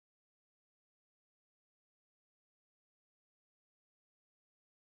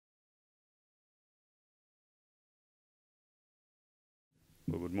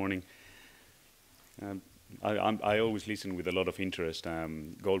Well, good morning. Um, I always listen with a lot of interest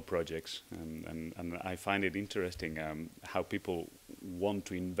gold projects, and I find it interesting how people want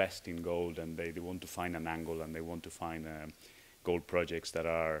to invest in gold, and they want to find an angle, and they want to find gold projects that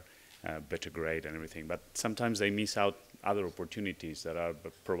are better grade and everything. But sometimes they miss out other opportunities that are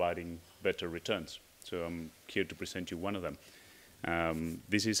providing better returns. So I'm here to present you one of them.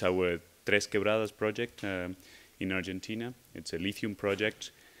 This is our Tres Quebradas project in Argentina. It's a lithium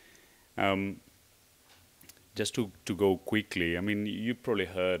project. Just to go quickly, I mean, you probably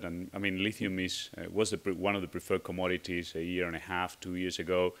heard, and I mean, lithium was one of the preferred commodities a year and a half, 2 years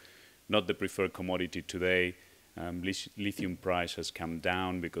ago. Not the preferred commodity today. Lithium price has come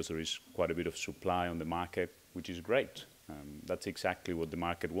down because there is quite a bit of supply on the market, which is great. That's exactly what the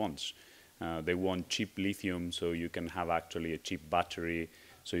market wants. They want cheap lithium, so you can have actually a cheap battery,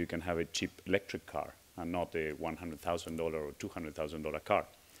 so you can have a cheap electric car, and not a $100,000 or $200,000 car.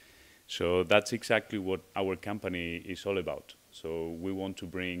 So that's exactly what our company is all about. So we want to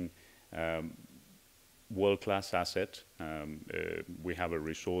bring world-class asset. We have a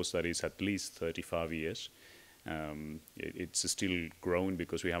resource that is at least 35 years. It's still growing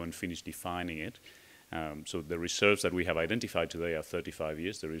because we haven't finished defining it. So the reserves that we have identified today are 35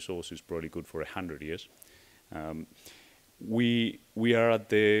 years. The resource is probably good for 100 years. We are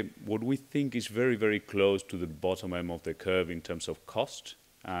at what we think is very, very close to the bottom end of the curve in terms of cost.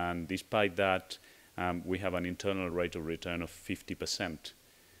 And despite that, we have an internal rate of return of 50%,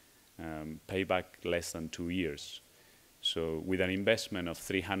 payback less than 2 years. So with an investment of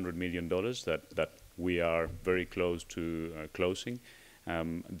 $300 million that we are very close to closing,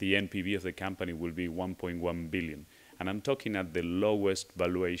 the NPV of the company will be 1.1 billion. And I'm talking at the lowest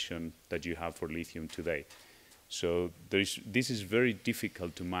valuation that you have for lithium today. So this is very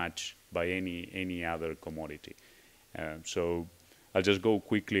difficult to match by any other commodity. So I'll just go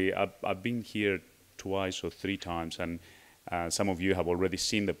quickly. I've been here twice or 3 times, and some of you have already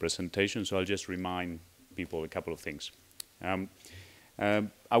seen the presentation, so I'll just remind people a couple of things.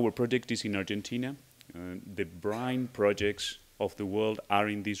 Our project is in Argentina. The brine projects of the world are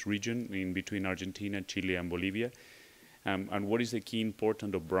in this region, in between Argentina, Chile, and Bolivia. And what is the key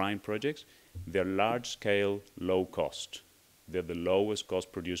important of brine projects? They're large-scale, low-cost. They're the lowest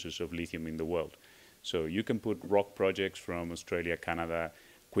cost producers of lithium in the world. So you can put rock projects from Australia, Canada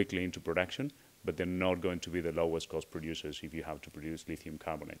quickly into production, but they're not going to be the lowest cost producers if you have to produce lithium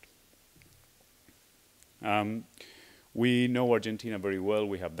carbonate. We know Argentina very well.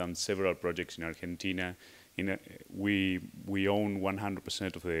 We have done several projects in Argentina. We own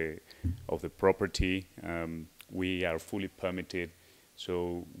 100% of the property. We are fully permitted,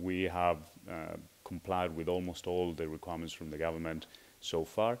 so we have complied with almost all the requirements from the government so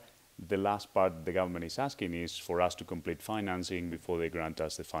far. The last part the government is asking is for us to complete financing before they grant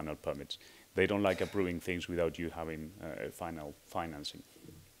us the final permits. They don't like approving things without you having final financing.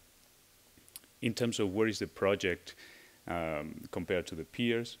 In terms of where is the project compared to the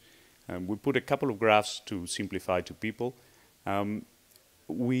peers, we put a couple of graphs to simplify to people.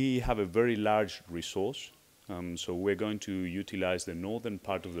 We have a very large resource, so we're going to utilize the northern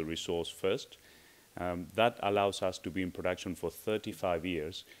part of the resource first. That allows us to be in production for 35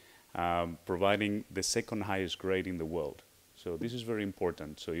 years. Providing the second highest grade in the world. So this is very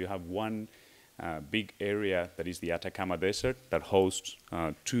important. So you have one big area that is the Atacama Desert that hosts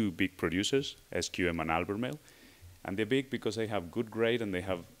 2 big producers, SQM and Albemarle. And they're big because they have good grade and they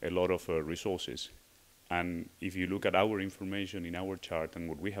have a lot of resources. And if you look at our information in our chart and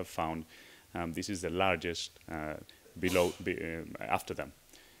what we have found, this is the largest after them,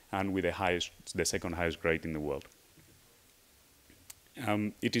 and with the second highest grade in the world.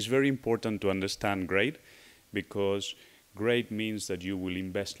 It is very important to understand grade, because grade means that you will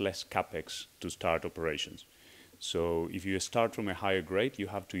invest less capex to start operations. So if you start from a higher grade, you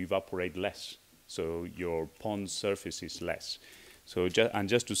have to evaporate less, so your pond surface is less. So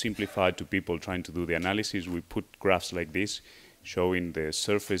just to simplify to people trying to do the analysis, we put graphs like this showing the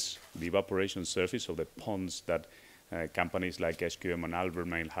surface, the evaporation surface of the ponds that companies like SQM and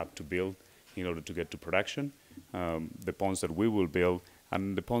Albemarle have to build in order to get to production, the ponds that we will build,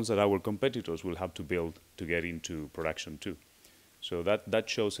 and the ponds that our competitors will have to build to get into production too. So that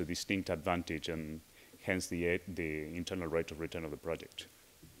shows a distinct advantage, and hence the internal rate of return of the project.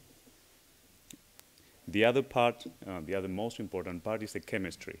 The other part, the other most important part, is the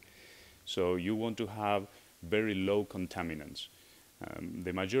chemistry. So you want to have very low contaminants.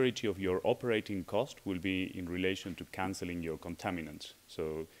 The majority of your operating cost will be in relation to canceling your contaminants.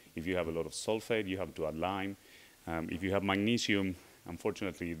 So if you have a lot of sulfate, you have to add lime. If you have magnesium,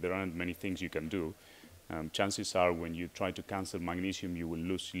 unfortunately, there aren't many things you can do. chances are when you try to cancel magnesium, you will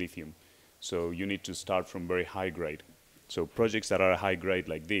lose lithium. So you need to start from very high grade. So projects that are high grade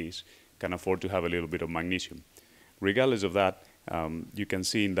like this can afford to have a little bit of magnesium. Regardless of that, you can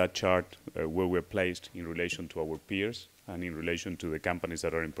see in that chart where we're placed in relation to our peers and in relation to the companies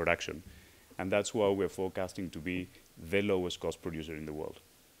that are in production. And that's why we're forecasting to be the lowest cost producer in the world.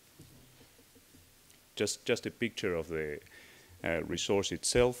 Just a picture of the resource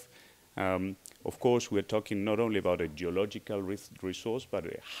itself. Of course, we're talking not only about a geological resource, but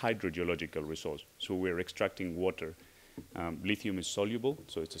a hydrogeological resource. So we're extracting water. Lithium is soluble,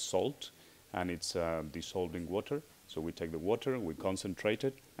 so it's a salt, and it's dissolved in water. So we take the water, we concentrate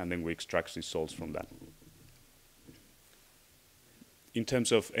it, and then we extract the salts from that. In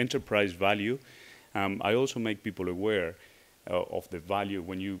terms of enterprise value, I also make people aware of the value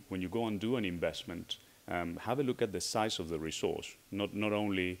when you go and do an investment. Have a look at the size of the resource, not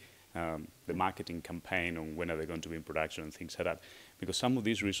only the marketing campaign on when are they going to be in production and things like that, because some of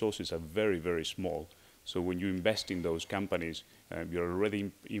these resources are very, very small. So when you invest in those companies, you're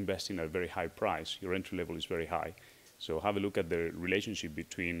already investing at a very high price. Your entry level is very high. So have a look at the relationship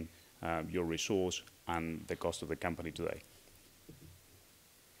between your resource and the cost of the company today.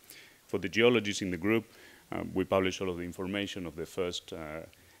 For the geologists in the group, we publish all of the information of the first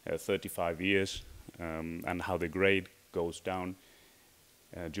 35 years and how the grade goes down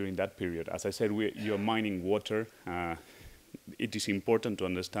during that period. As I said, you're mining water. It is important to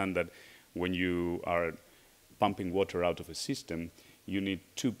understand that when you are pumping water out of a system, you need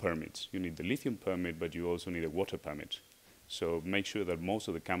two permits. You need the lithium permit, but you also need a water permit. So make sure that most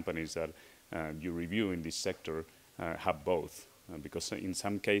of the companies that you review in this sector have both, because in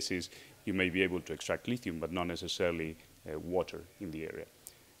some cases you may be able to extract lithium, but not necessarily water in the area.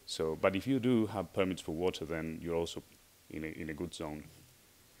 So, but if you do have permits for water, then you're also in a good zone.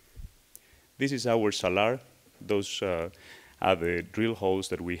 This is our salar. Those are the drill holes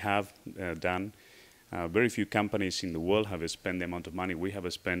that we have done. Very few companies in the world have spent the amount of money we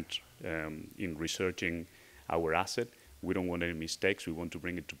have spent in researching our asset. We don't want any mistakes. We want to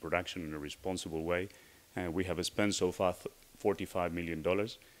bring it to production in a responsible way. We have spent so far $45 million.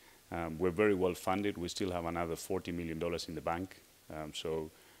 We're very well funded. We still have another $40 million in the bank.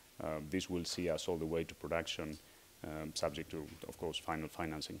 This will see us all the way to production, subject to, of course, final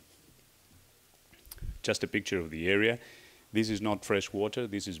financing. Just a picture of the area. This is not fresh water.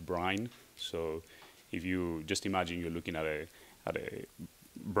 This is brine. So if you just imagine you're looking at a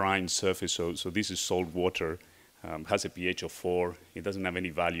brine surface, so this is salt water, has a pH of 4. It doesn't have any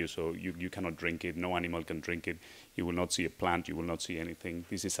value, so you cannot drink it. No animal can drink it. You will not see a plant. You will not see anything.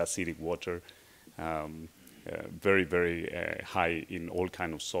 This is acidic water, very, very high in all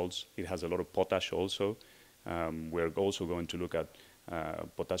kinds of salts. It has a lot of potash also. We're also going to look at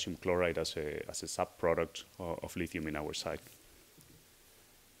potassium chloride as a sub-product of lithium in our site.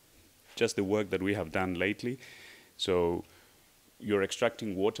 Just the work that we have done lately. So you're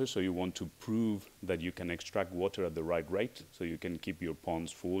extracting water, so you want to prove that you can extract water at the right rate, so you can keep your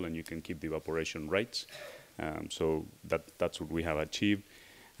ponds full and you can keep the evaporation rates. So that's what we have achieved.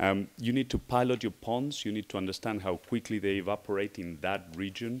 You need to pilot your ponds. You need to understand how quickly they evaporate in that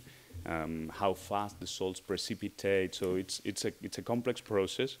region, how fast the salts precipitate. So it's a complex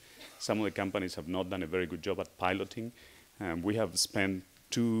process. Some of the companies have not done a very good job at piloting. We have spent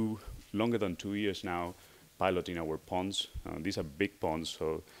longer than 2 years now piloting our ponds. These are big ponds,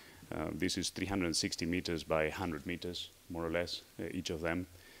 so this is 360 meters by 100 meters, more or less, each of them.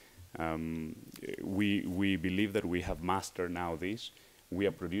 We believe that we have mastered now this. We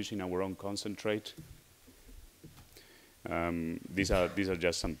are producing our own concentrate. These are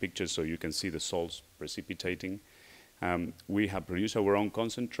just some pictures so you can see the salts precipitating. We have produced our own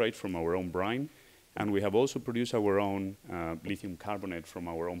concentrate from our own brine, and we have also produced our own lithium carbonate from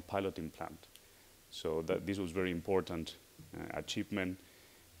our own piloting plant. So this was very important achievement.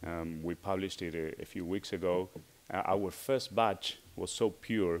 We published it a few weeks ago. Our first batch was so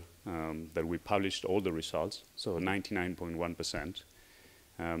pure that we published all the results, so 99.1%.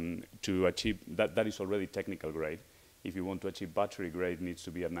 To achieve that is already technical grade. If you want to achieve battery grade, it needs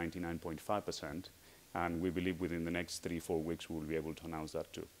to be at 99.5%, and we believe within the next 3-4 weeks we will be able to announce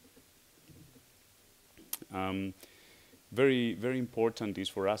that too. Very, very important is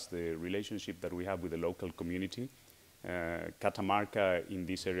for us the relationship that we have with the local community. Catamarca in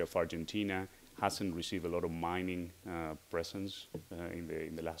this area of Argentina hasn't received a lot of mining presence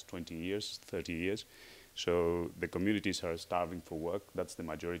in the last 20 years, 30 years. So the communities are starving for work. That's the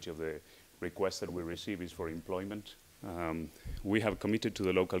majority of the requests that we receive is for employment. We have committed to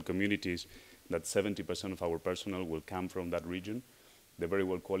the local communities that 70% of our personnel will come from that region. They're very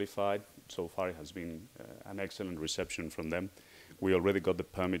well qualified, so far it has been an excellent reception from them. We already got the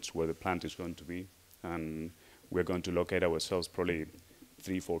permits where the plant is going to be, and we're going to locate ourselves probably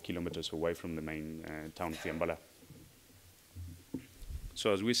 3-4 kilometers away from the main town of Fiambala.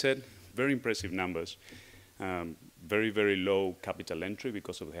 So as we said, very impressive numbers. Very, very low capital entry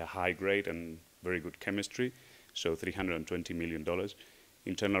because of the high grade and very good chemistry, so $320 million.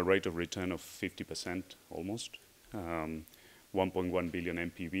 Internal rate of return of 50% almost. 1.1 billion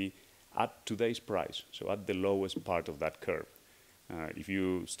NPV at today's price, so at the lowest part of that curve. If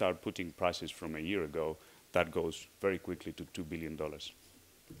you start putting prices from a year ago, that goes very quickly to $2 billion.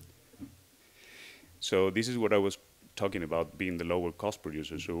 So this is what I was talking about, being the lower cost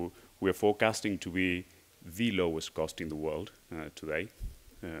producer. So we're forecasting to be the lowest cost in the world today.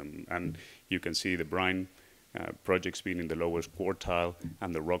 And you can see the brine projects being in the lowest quartile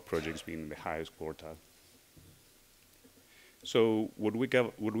and the rock projects being in the highest quartile. So what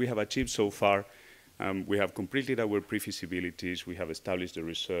we have achieved so far, we have completed our pre-feasibilities, we have established the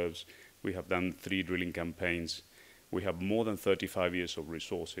reserves, we have done 3 drilling campaigns, we have more than 35 years of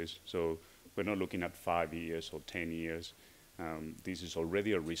resources, so we're not looking at 5 years or 10 years. This is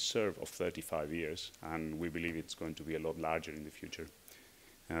already a reserve of 35 years, and we believe it's going to be a lot larger in the future.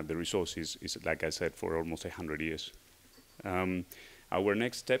 The resource is, like I said, for almost 100 years. Our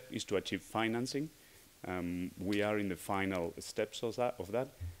next step is to achieve financing. We are in the final steps of that.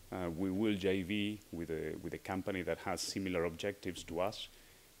 We will JV with a company that has similar objectives to us.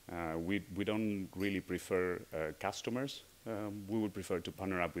 We don't really prefer customers. We would prefer to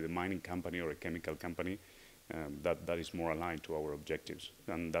partner up with a mining company or a chemical company that is more aligned to our objectives,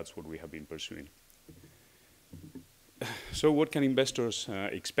 and that's what we have been pursuing. So what can investors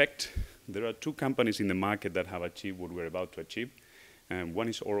expect? There are 2 companies in the market that have achieved what we're about to achieve. One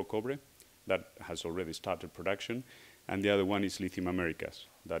is Oro Cobre, that has already started production, and the other one is Lithium Americas,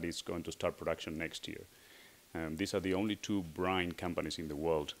 that is going to start production next year. These are the only 2 brine companies in the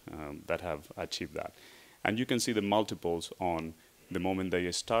world that have achieved that. And you can see the multiples on the moment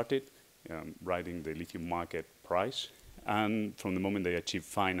they started, writing the lithium market price, and from the moment they achieve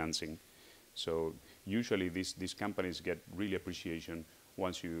financing. So usually these companies get really appreciation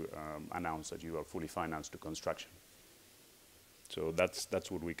once you announce that you are fully financed to construction. So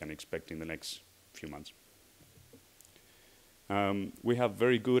that's what we can expect in the next few months. We have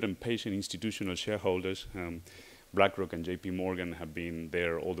very good and patient institutional shareholders. BlackRock and JP Morgan have been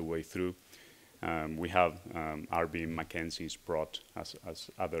there all the way through. We have RB, Mackenzie, Sprott as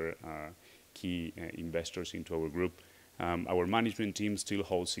other key investors into our group. Our management team still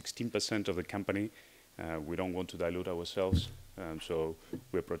holds 16% of the company. We don't want to dilute ourselves, so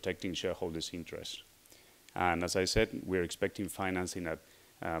we're protecting shareholders' interests. And as I said, we're expecting financing at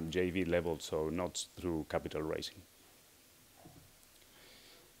JV level, so not through capital raising.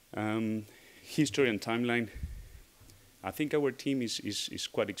 History and timeline. I think our team is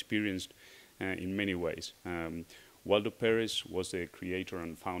quite experienced in many ways. Waldo Perez was the creator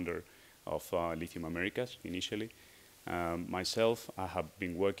and founder of Lithium Americas initially. Myself, I have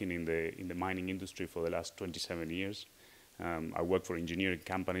been working in the mining industry for the last 27 years. I work for engineering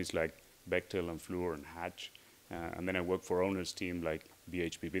companies like Bechtel and Fluor and Hatch, and then I work for owners' team like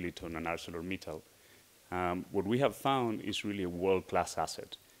BHP Billiton and ArcelorMittal. What we have found is really a world-class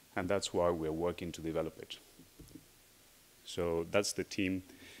asset, and that's why we're working to develop it. So that's the team.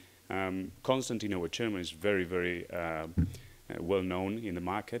 Constantine, our chairman, is very, very well known in the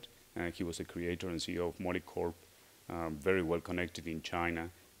market. He was the creator and CEO of Moly Corp, very well connected in China.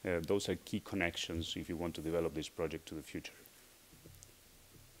 Those are key connections if you want to develop this project to the future.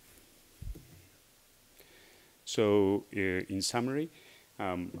 So in summary,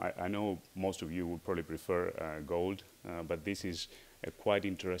 I know most of you would probably prefer gold, but this is a quite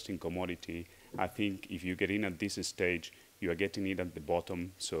interesting commodity. I think if you get in at this stage, you are getting it at the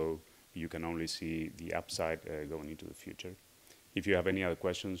bottom, so you can only see the upside going into the future. If you have any other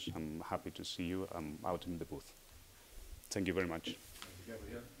questions, I'm happy to see you. I'm out in the booth. Thank you very much. Thank you,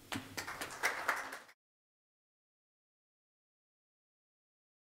 Gabriel.